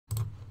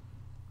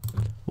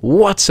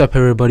What's up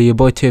everybody, your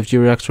boy TFG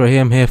Reacts right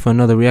here. I'm here for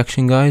another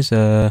reaction, guys.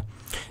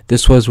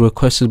 This was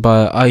requested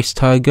by Ice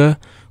Tiger,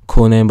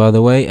 cool name by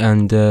the way,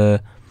 and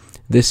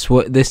this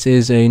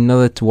is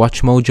another to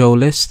Watch Mojo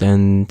list,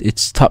 and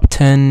it's top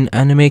 10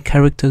 anime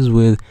characters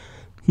with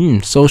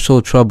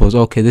social troubles.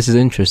 Okay, this is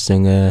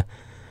interesting,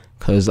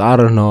 cause I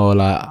don't know,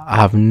 like I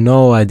have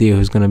no idea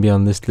who's gonna be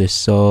on this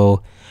list.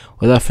 So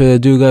without further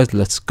ado, guys,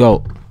 let's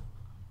go.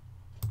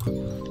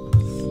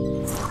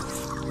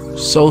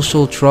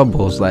 Social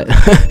troubles, like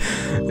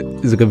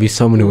there's gonna be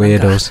so many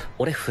weirdos.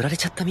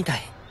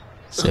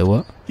 Say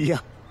what?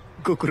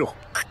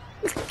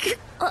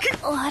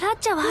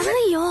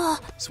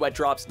 Sweat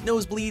drops,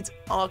 nosebleeds,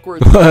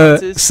 awkward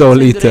silences,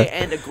 Solita,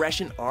 and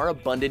aggression are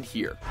abundant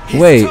here.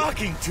 Wait,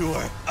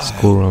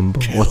 School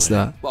Rumble, what's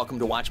that? Welcome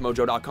to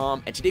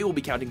WatchMojo.com, and today we'll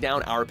be counting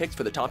down our picks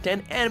for the top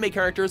 10 anime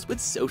characters with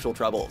social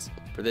troubles.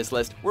 For this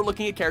list, we're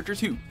looking at characters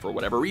who, for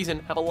whatever reason,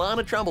 have a lot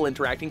of trouble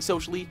interacting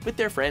socially with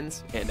their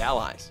friends and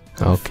allies.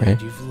 Okay.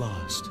 You've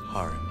lost,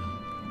 Harima.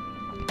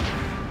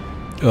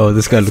 Oh,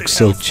 this guy looks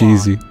so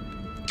cheesy.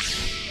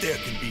 There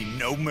can be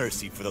no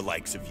mercy for the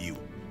likes of you.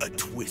 A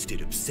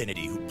twisted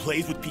obscenity who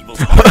plays with people's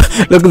hearts.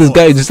 Look at this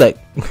guy, just like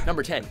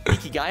Number 10,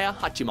 Ikigaya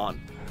Hachiman.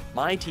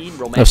 My teen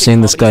romantic I've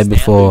seen this guy comedy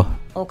before.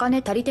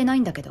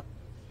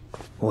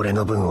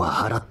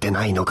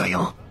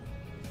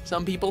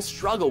 Some people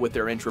struggle with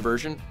their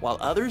introversion, while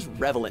others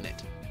revel in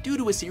it. Due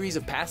to a series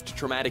of past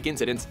traumatic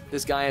incidents,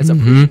 this guy has a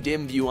pretty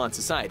dim view on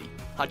society.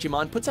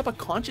 Hachiman puts up a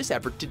conscious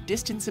effort to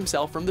distance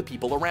himself from the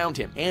people around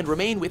him and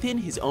remain within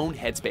his own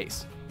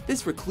headspace.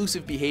 This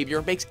reclusive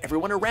behavior makes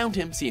everyone around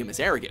him see him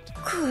as arrogant.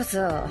 Tries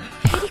to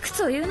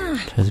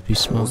be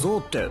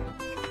smart.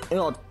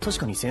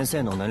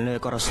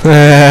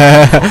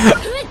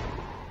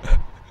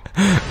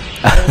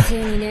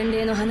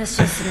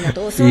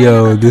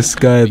 Yo, this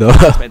guy though.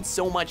 He spends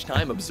so much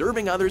time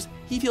observing others,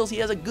 he feels he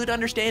has a good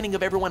understanding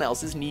of everyone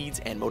else's needs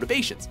and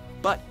motivations.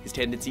 But his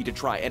tendency to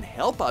try and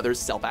help others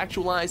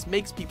self-actualize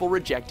makes people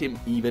reject him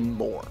even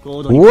more.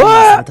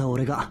 What?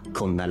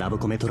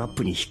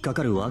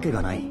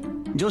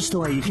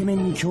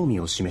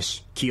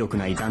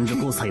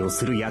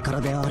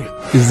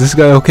 Is this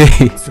guy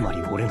okay?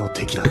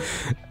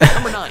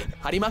 Number 9,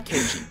 Harima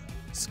Kenji.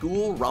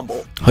 School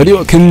Rumble.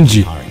 Harima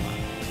Kenji.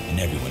 And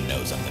everyone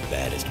knows I'm the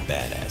baddest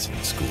badass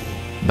in school.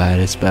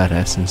 Baddest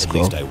badass in At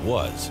school. least I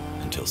was,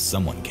 until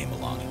someone came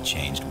along and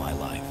changed my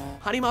life.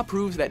 Harima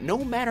proves that no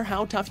matter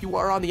how tough you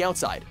are on the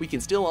outside, we can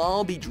still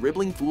all be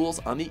dribbling fools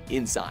on the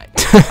inside.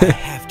 I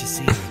have to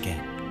see her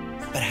again.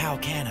 But how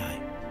can I?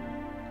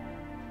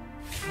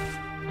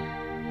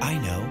 I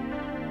know.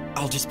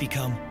 I'll just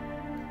become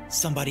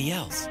somebody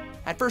else.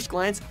 At first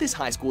glance, this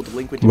high school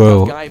delinquent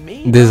Bro, guy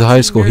may this not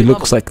high seem school, very he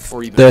looks lovable, like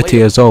or even 30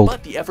 years old.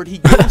 But the effort he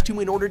goes to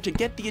in order to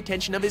get the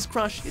attention of his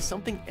crush is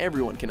something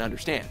everyone can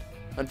understand.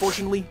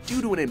 Unfortunately,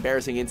 due to an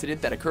embarrassing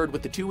incident that occurred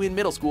with the two in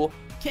middle school,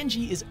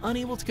 Kenji is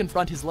unable to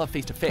confront his love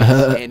face to face,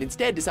 and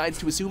instead decides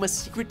to assume a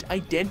secret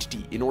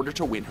identity in order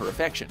to win her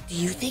affection. Do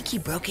you think he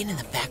broke into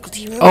the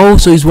faculty room? Oh,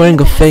 so he's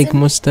wearing a fake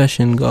mustache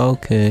and go,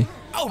 okay.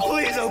 Oh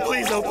please, oh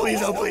please, oh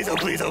please, oh please, oh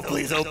please, oh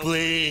please, oh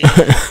please.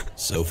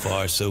 So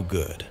far, so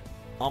good.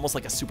 Almost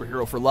like a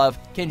superhero for love,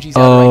 Kenji's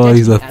Oh,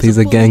 identity he's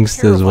a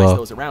gangster as well.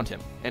 those around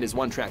him, and his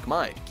one-track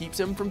mind keeps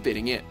him from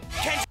fitting in.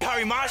 Kenji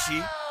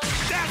Harimashi?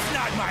 That's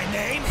not my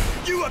name!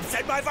 You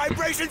upset my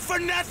vibrations for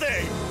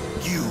nothing!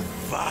 You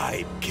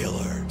vibe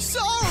killer.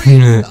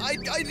 Sorry!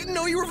 I didn't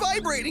know you were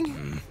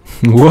vibrating.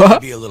 What?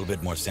 Be a little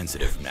bit more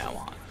sensitive from now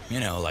on.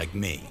 You know, like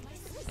me.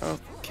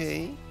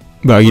 Okay.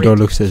 Bro, you don't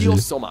look Kyo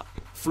sensitive. Soma,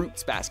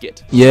 Fruits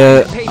Basket.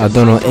 Yeah, I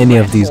don't know any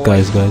of these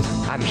guys.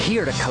 I'm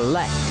here to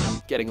collect.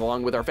 Getting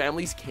along with our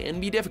families can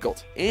be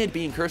difficult, and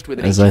being cursed with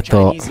an As ancient I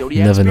thought, Chinese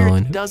zodiac never spirit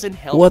knowing. doesn't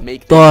help What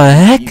make the things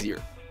heck?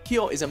 easier.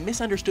 Kyo is a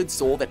misunderstood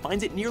soul that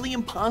finds it nearly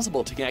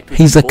impossible to connect with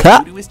He's a people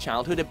cat? due to his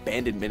childhood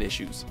abandonment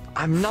issues.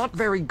 I'm not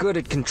very good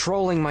at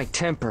controlling my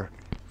temper.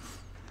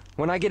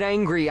 When I get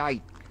angry, I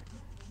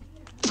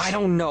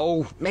don't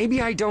know. Maybe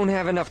I don't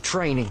have enough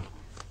training.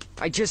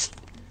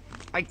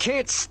 I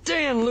can't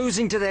stand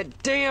losing to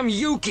that damn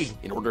Yuki!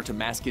 In order to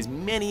mask his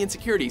many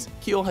insecurities,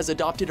 Kyo has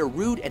adopted a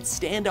rude and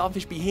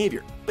standoffish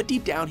behavior, but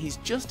deep down he's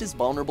just as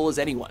vulnerable as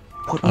anyone.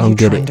 I don't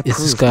get it. Is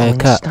this guy a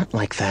cat? Stunt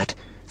like that.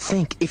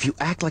 Think, if you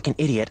act like an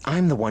idiot,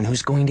 I'm the one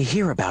who's going to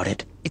hear about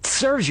it. It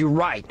serves you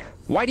right.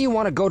 Why do you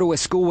want to go to a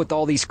school with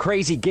all these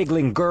crazy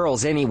giggling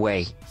girls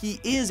anyway? He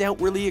is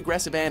outwardly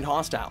aggressive and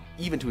hostile,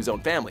 even to his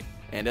own family,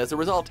 and as a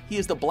result, he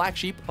is the black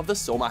sheep of the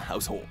Soma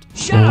household.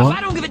 Shut up!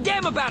 I don't give a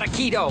damn about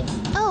Aikido!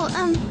 Oh,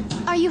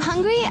 are you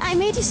hungry? I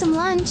made you some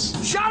lunch.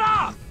 Shut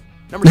up!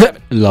 Number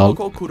 7, Lol.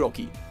 Koko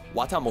Kuroki,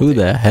 Watamote. Who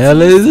the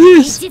hell is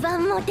this? 一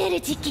番モテ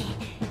る時期。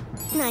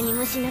何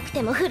もしなく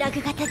てもフラ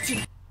グが立ち。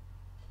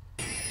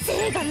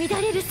性が乱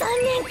れる3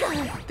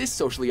年間。 This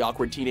socially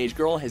awkward teenage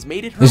girl has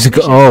made it her This is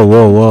mission oh, to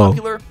whoa, become whoa.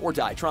 popular or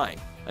die trying.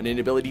 An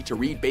inability to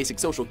read basic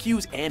social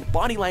cues and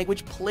body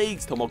language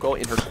plagues Tomoko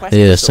in her quest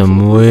Yeah, for social some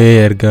approval.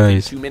 weird Within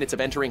guys. 2 minutes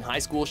of entering high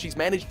school, she's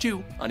managed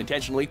to,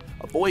 unintentionally,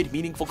 avoid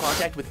meaningful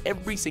contact with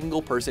every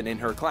single person in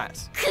her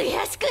class. 悔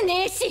しく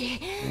ねえし、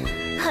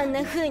あん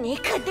な風に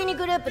勝手に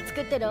グループ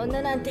作ってる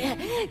女なんて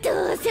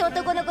どうせ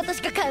男のこと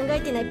しか考え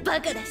てないバ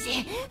カだ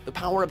し。 The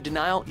power of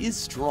denial is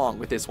strong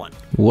with this one.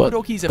 What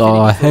Kuroki's the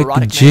affinity for heck,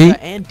 erotic G?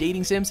 manga and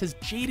dating sims has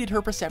jaded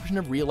her perception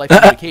of real-life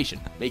communication,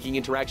 making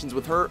interactions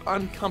with her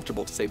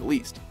uncomfortable to say the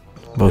least.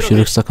 Bro, she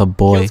looks like a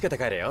boy つけて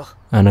帰れよ。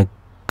 and a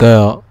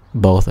girl,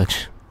 both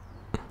actually.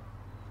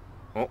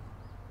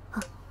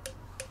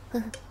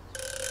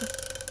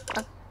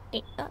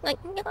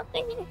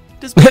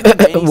 Despite her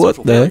many What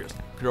social the heck? failures,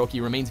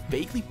 Kuroki remains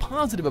vaguely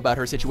positive about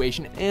her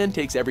situation and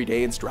takes every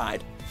day in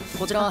stride.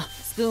 こちら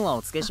スプーンは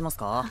お付けします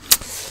か？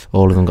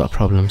 All of them got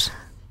problems.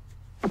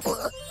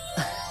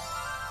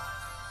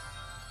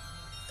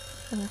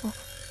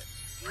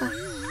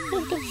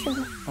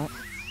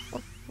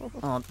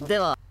 で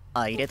は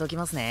入れとき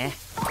ますね。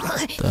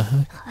 The heck?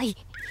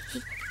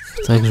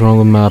 What the heck's wrong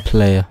with my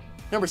player?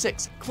 Number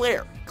 6,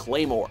 Claire,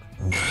 Claymore.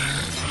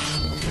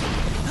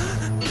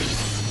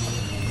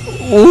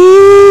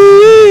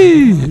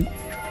 Ooh!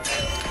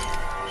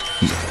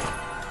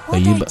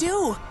 What'd you I ba-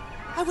 do?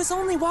 I was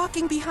only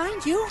walking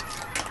behind you.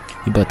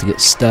 You about to get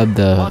stabbed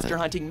Monster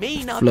hunting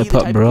may not be flip the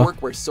up, type bro. of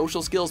work where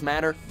social skills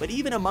matter, but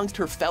even amongst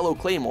her fellow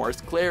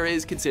Claymores, Claire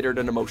is considered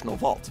an emotional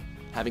vault.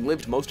 Having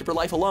lived most of her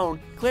life alone,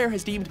 Claire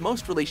has deemed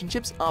most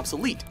relationships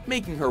obsolete,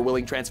 making her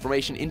willing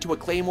transformation into a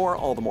Claymore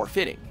all the more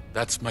fitting.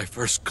 That's my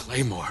first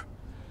Claymore.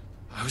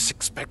 I was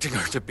expecting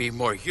her to be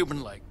more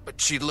human-like,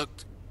 but she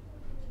looked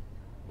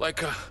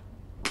like a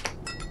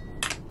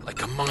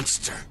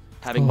monster.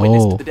 Having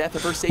witnessed Oh. the death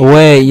of her savior,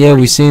 Wait, yeah, Guardian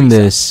we've seen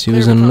Teresa, this. She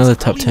was Claire in becomes another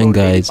top highly 10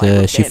 motivated guys. by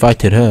her She revenge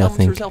fighted her, and I numbs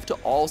think. herself to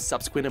all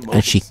subsequent And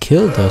emotions. she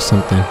killed her or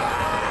something.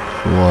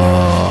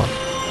 Whoa.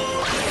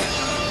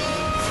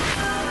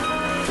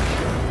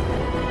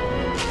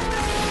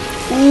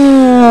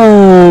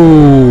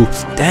 Ooh,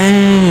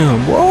 damn,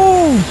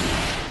 whoa.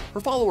 Her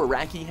follower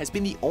Raki has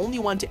been the only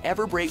one to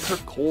ever break her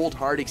cold,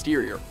 hard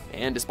exterior,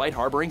 and despite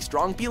harboring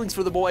strong feelings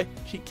for the boy,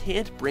 she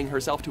can't bring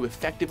herself to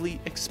effectively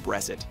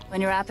express it.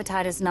 When your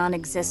appetite is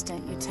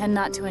non-existent, you tend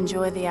not to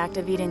enjoy the act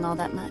of eating all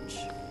that much.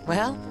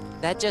 Well,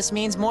 that just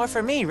means more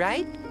for me,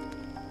 right?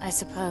 I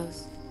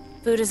suppose.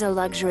 Food is a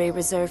luxury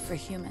reserved for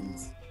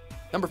humans.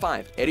 Number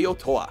 5, Eryo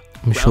Toa.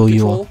 I'm Ground sure you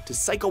control are. to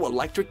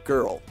psychoelectric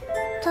girl.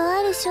 と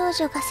ある少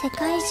女が世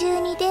界中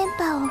に電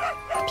波を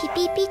ピ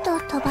ピピと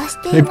飛ば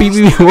してい Hey, ま beep,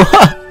 し beep, what?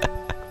 た。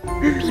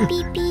ピ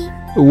ピピ。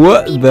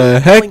 What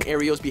the Calling heck?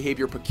 Eryo's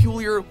behavior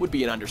peculiar would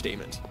be an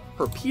understatement.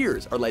 Her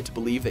peers are led to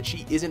believe that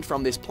she isn't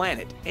from this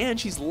planet, and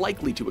she's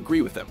likely to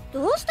agree with them.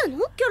 どうしたの？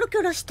キョロキ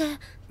ョロして。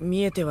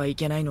見えてはい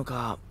けないの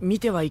か、見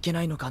てはいけ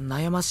ないのか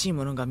悩ましい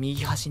ものが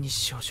右端に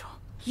少女。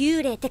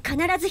幽霊って必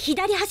ず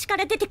左端か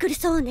ら出てくる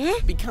そうね。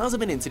 Because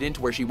of an incident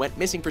where she went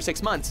missing for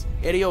 6 months,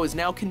 Eryo is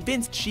now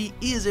convinced she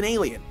is an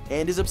alien,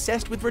 and is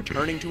obsessed with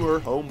returning to her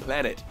home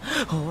planet.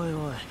 おい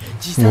おい、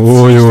自殺す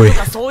る人と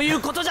かそういう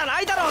ことじゃな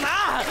いだろうな。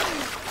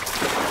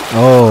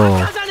 Oh,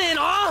 バカじゃねえ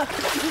の？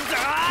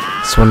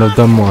 it's one of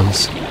them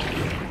ones.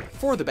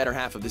 For the better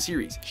half of the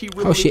series, she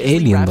How's she religiously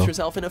alien, wraps though?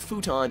 herself in a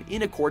futon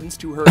in accordance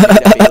to her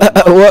made-up alien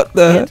mother, What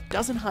the and heck?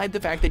 doesn't hide the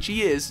fact that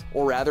she is,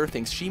 or rather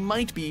thinks she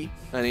might be,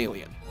 an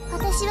alien.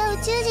 私は宇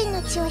宙人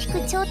の血を引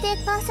く超低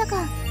観測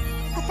官。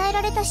与え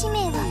られた使命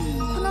は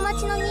この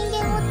町の人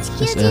間を地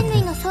球人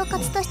類の総括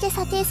として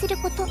査定する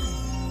こと。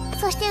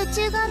そして宇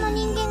宙側の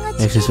人間が地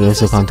球に接触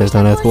し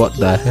た痕跡を撃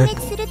滅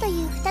すると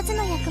いう2つ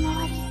の役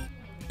回り。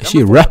 Is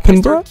she Number 4,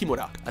 rapping, Mr. bro?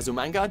 Kimura,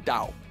 Azumanga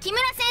Dao. 木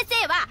村先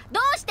生はど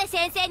うして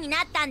先生になっ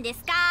たんです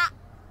か？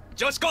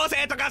女子高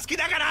生とか好き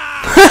だか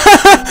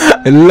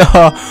ら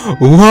La,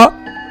 what?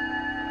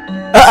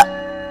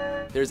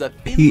 There's a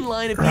thin He-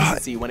 line of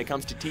decency when it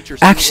comes to teacher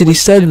Actually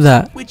said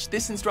that. which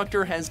this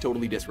instructor has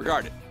totally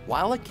disregarded.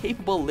 While a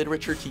capable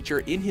literature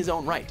teacher in his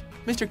own right,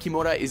 Mr.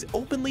 Kimura is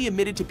openly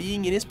admitted to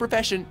being in his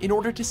profession in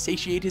order to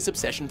satiate his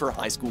obsession for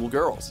high school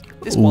girls.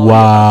 This quality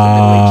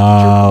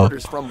Wow.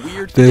 orders from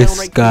weird to This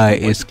downright guy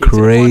creepy when is he takes it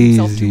upon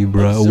himself to crazy,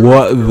 bro. observe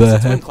What girls the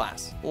in swim heck?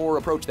 class, or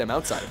approach them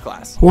outside of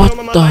class. What こ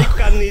のまま体育 the?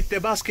 館に行って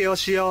バスケを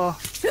しよ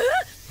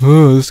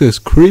Oh, this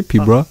is creepy,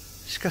 bro. う。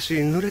しかし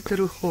濡れて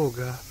る方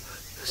が。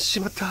し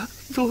まった。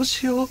どう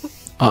しよう。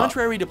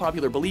 Contrary to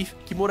popular belief,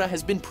 Kimura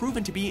has been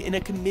proven to be in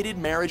a committed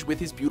marriage with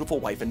his beautiful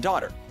wife and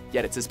daughter.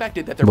 Yet it's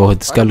suspected that they're Boy, both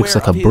this guy looks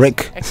like a unaware of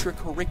his brick.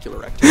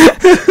 extracurricular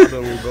activities. 多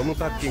分ゴム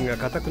パッキンが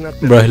硬くなっ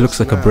てる Bro, he looks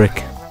like a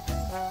brick.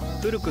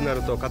 古くな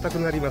ると硬く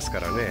なります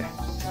からね。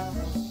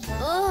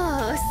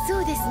ああ、そ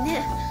うです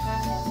ね。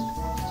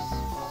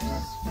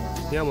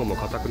ヤモも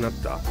硬くなっ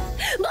た。もう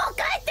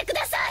帰ってく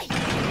ださい。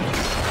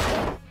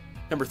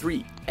 Number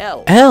 3,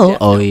 L. L? Death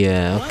Oh, Note.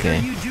 yeah, What are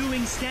okay. you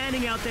doing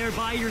standing out there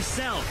by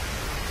yourself?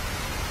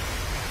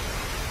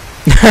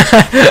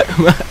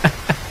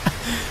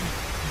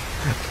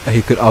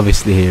 He could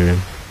obviously hear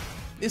him.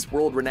 This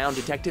world-renowned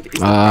detective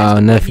is Ah, the best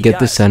I'll never at what he forget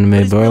this does, anime, but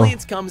his bro.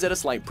 brilliance comes at a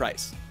slight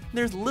price.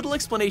 there's little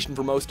explanation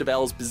for most of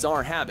L's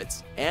bizarre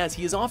habits, as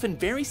he is often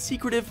very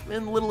secretive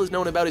and little is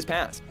known about his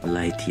past.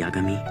 Light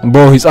Yagami.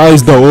 Bro, his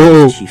eyes though.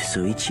 Whoa. Chief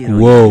Soichiro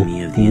Whoa.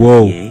 Yagami of the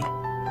Whoa.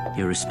 NPA.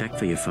 Your respect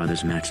for your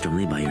father's matched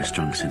only by your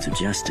strong sense of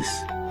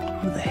justice.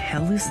 Who the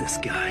hell is this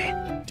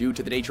guy? Due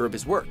to the nature of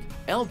his work,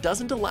 L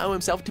doesn't allow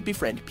himself to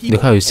befriend people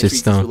Look how he and sits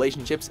treats down. his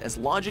relationships as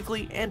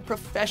logically and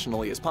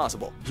professionally as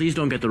possible. Please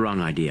don't get the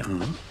wrong idea.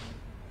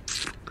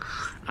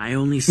 I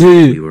only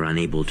said we were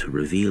unable to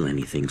reveal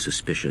anything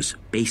suspicious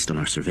based on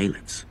our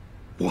surveillance.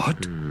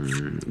 What?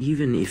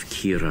 Even if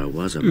Kira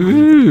was a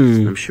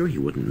mind, I'm sure he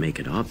wouldn't make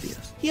it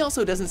obvious. He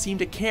also doesn't seem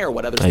to care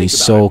what others Oh, think he's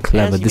about so him,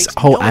 clever. as he This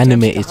makes whole no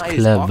anime attempts is to hide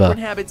his clever. awkward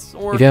habits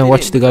or If you haven't fit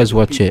watched in it, guys,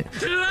 with watch it.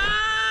 people.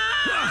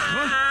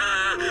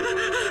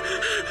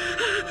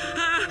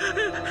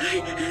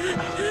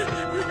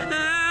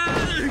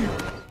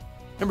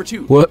 Number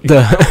 2. What the?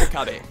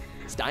 Okabe,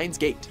 Steins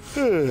Gate. I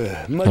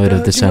heard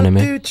of this anime.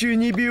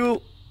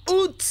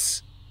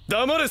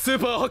 黙れスー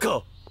パーハ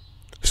カ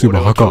スーパ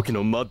ーハカ。俺は狂気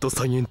のマッド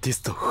サイエンティ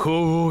スト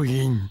ホー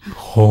イン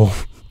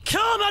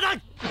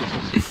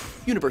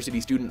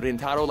University student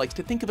Rintaro likes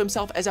to think of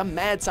himself as a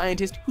mad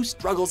scientist who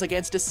struggles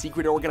against a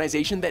secret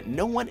organization that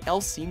no one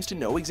else seems to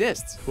know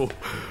exists.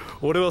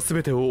 俺は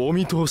全てをお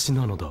見通し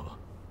なのだ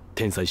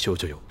天才少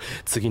女よ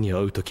次に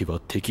会う時は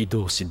敵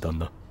同士だ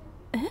な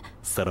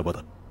さらば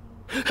だ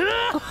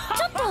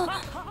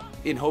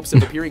In hopes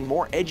of appearing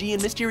more edgy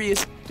and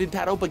mysterious,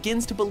 Rintaro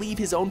begins to believe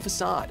his own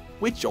facade,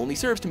 which only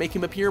serves to make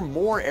him appear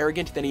more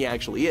arrogant than he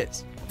actually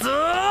is.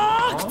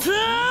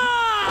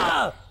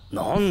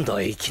 なん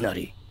だいきな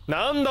り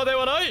なんだで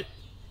はない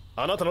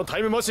あなたのタ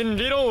イムマシン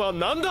理論は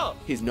なんだ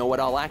His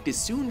know-it-all act is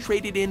soon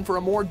traded in for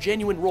a more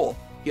genuine role,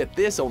 yet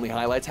this only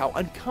highlights how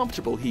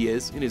uncomfortable he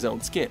is in his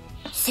own skin.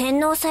 洗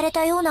脳され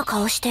たような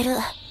顔してる。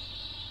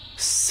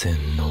洗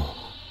脳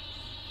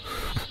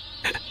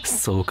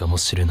そうかも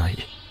しれない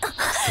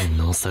洗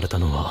脳された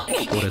のは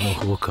俺の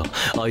方か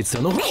あいつ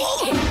らの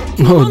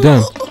Oh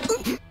damn.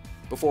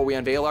 Before we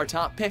unveil our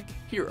top pick,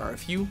 here are a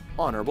few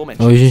honorable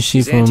mentions. Oh, isn't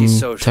she from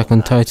Attack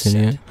on Titan,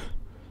 yeah?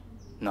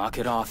 Knock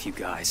it off, you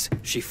guys.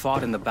 She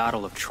fought in the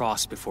Battle of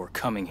Tross before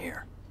coming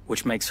here,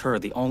 which makes her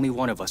the only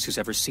one of us who's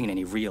ever seen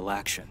any real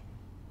action.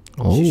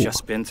 Oh. She's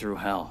just been through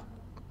hell.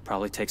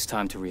 Probably takes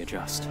time to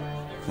readjust.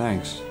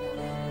 Thanks.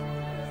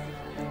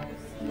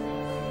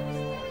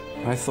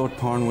 I thought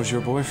Parn was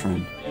your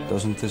boyfriend.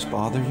 Doesn't this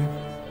bother you?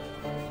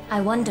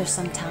 I wonder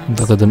sometimes.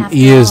 Look at them After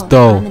ears, all,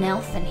 though. I'm an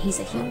elf and he's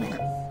a human.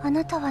 あ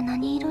なたは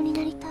何色に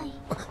なりたい？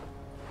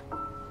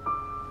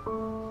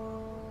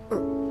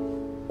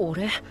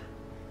俺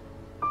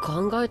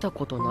考えた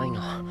ことない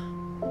な。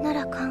な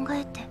ら考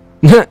えて。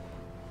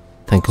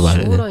Think about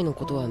it 将 then. 来の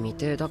ことは未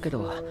定だけ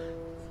ど、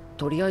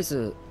とりあえ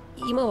ず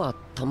今は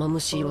玉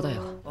虫色だ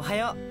よ。おは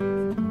よ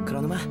う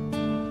黒沼。いい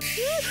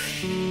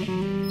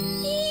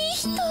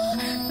人。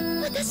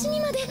私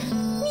にまで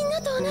みんな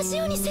と同じ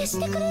ように接し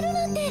てくれる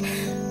なんて。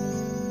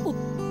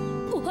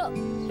おは。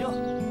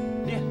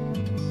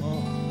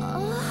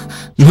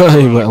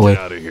Wait, wait. Get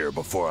out of here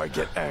before I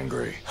get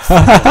angry.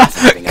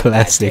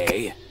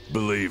 Classic.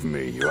 Believe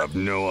me, you have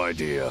no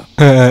idea.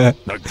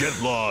 Now get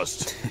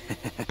lost.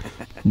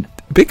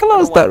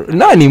 Piccolo's that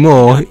not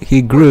anymore.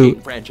 He grew.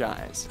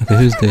 Franchise. Okay,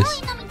 who's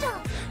this?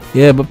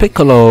 Yeah, but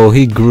Piccolo,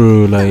 he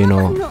grew. Like, you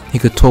know, he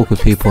could talk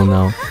with people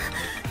now.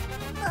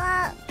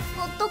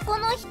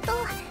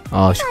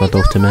 Oh, she can't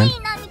talk to men.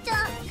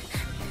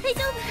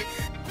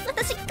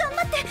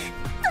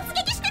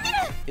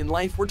 In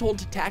life, we're told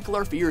to tackle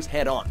our fears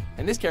head on,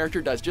 and this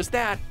character does just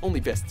that, only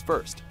fists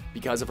first.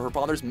 Because of her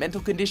father's mental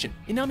condition,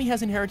 Inami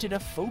has inherited a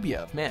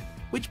phobia of men,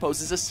 which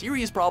poses a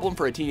serious problem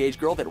for a teenage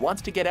girl that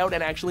wants to get out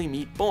and actually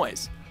meet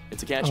boys.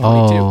 It's a catch-22.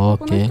 Oh,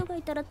 okay.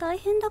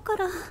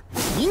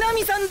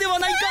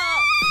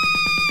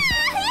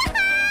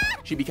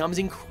 She becomes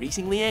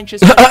increasingly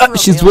anxious.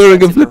 She's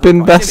wearing a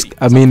flipping basket.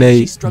 I mean,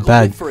 a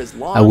bag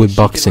with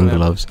boxing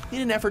gloves.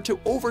 In an effort to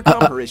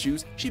overcome her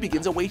issues, she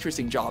begins a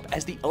waitressing job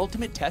as the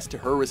ultimate test to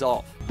her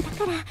resolve.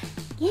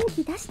 元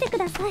気出してく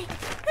ださい。返してくだ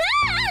さ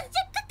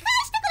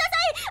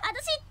い。私、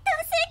男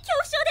性恐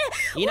怖症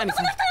で、男の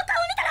人の顔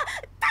見たら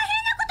大変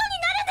なことに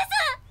なるんです。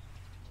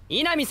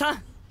稲見さ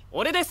ん、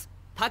俺です。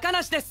高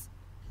梨です。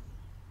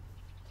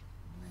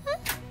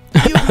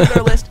You with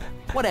our list.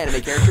 What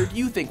anime character do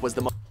you think was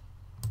the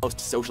most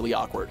socially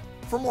awkward?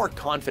 For more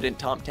confident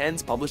top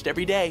 10s published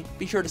every day,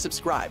 be sure to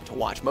subscribe to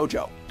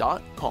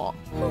WatchMojo.com.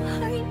 Oh,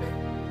 Harry.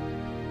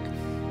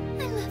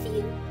 I love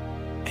you.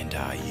 And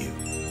I you.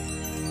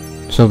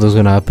 Something's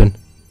gonna happen.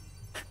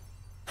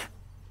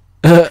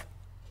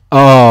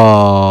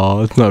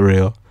 Oh, it's not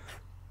real.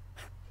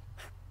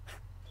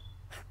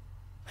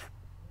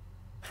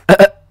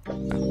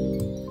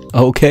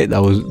 Okay, that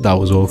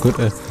was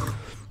awkward.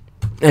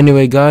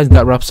 Anyway, guys,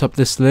 that wraps up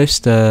this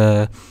list.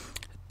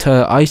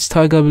 Ice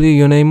Tiger, I believe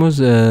your name was.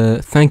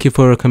 Thank you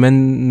for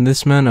recommending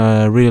this, man.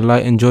 I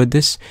really enjoyed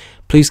this.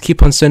 Please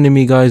keep on sending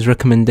me, guys,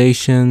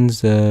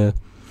 recommendations.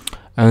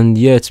 And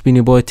yeah, it's been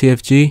your boy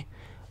TFG.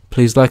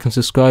 Please like and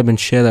subscribe and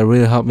share. That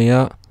really helped me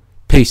out.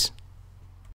 Peace.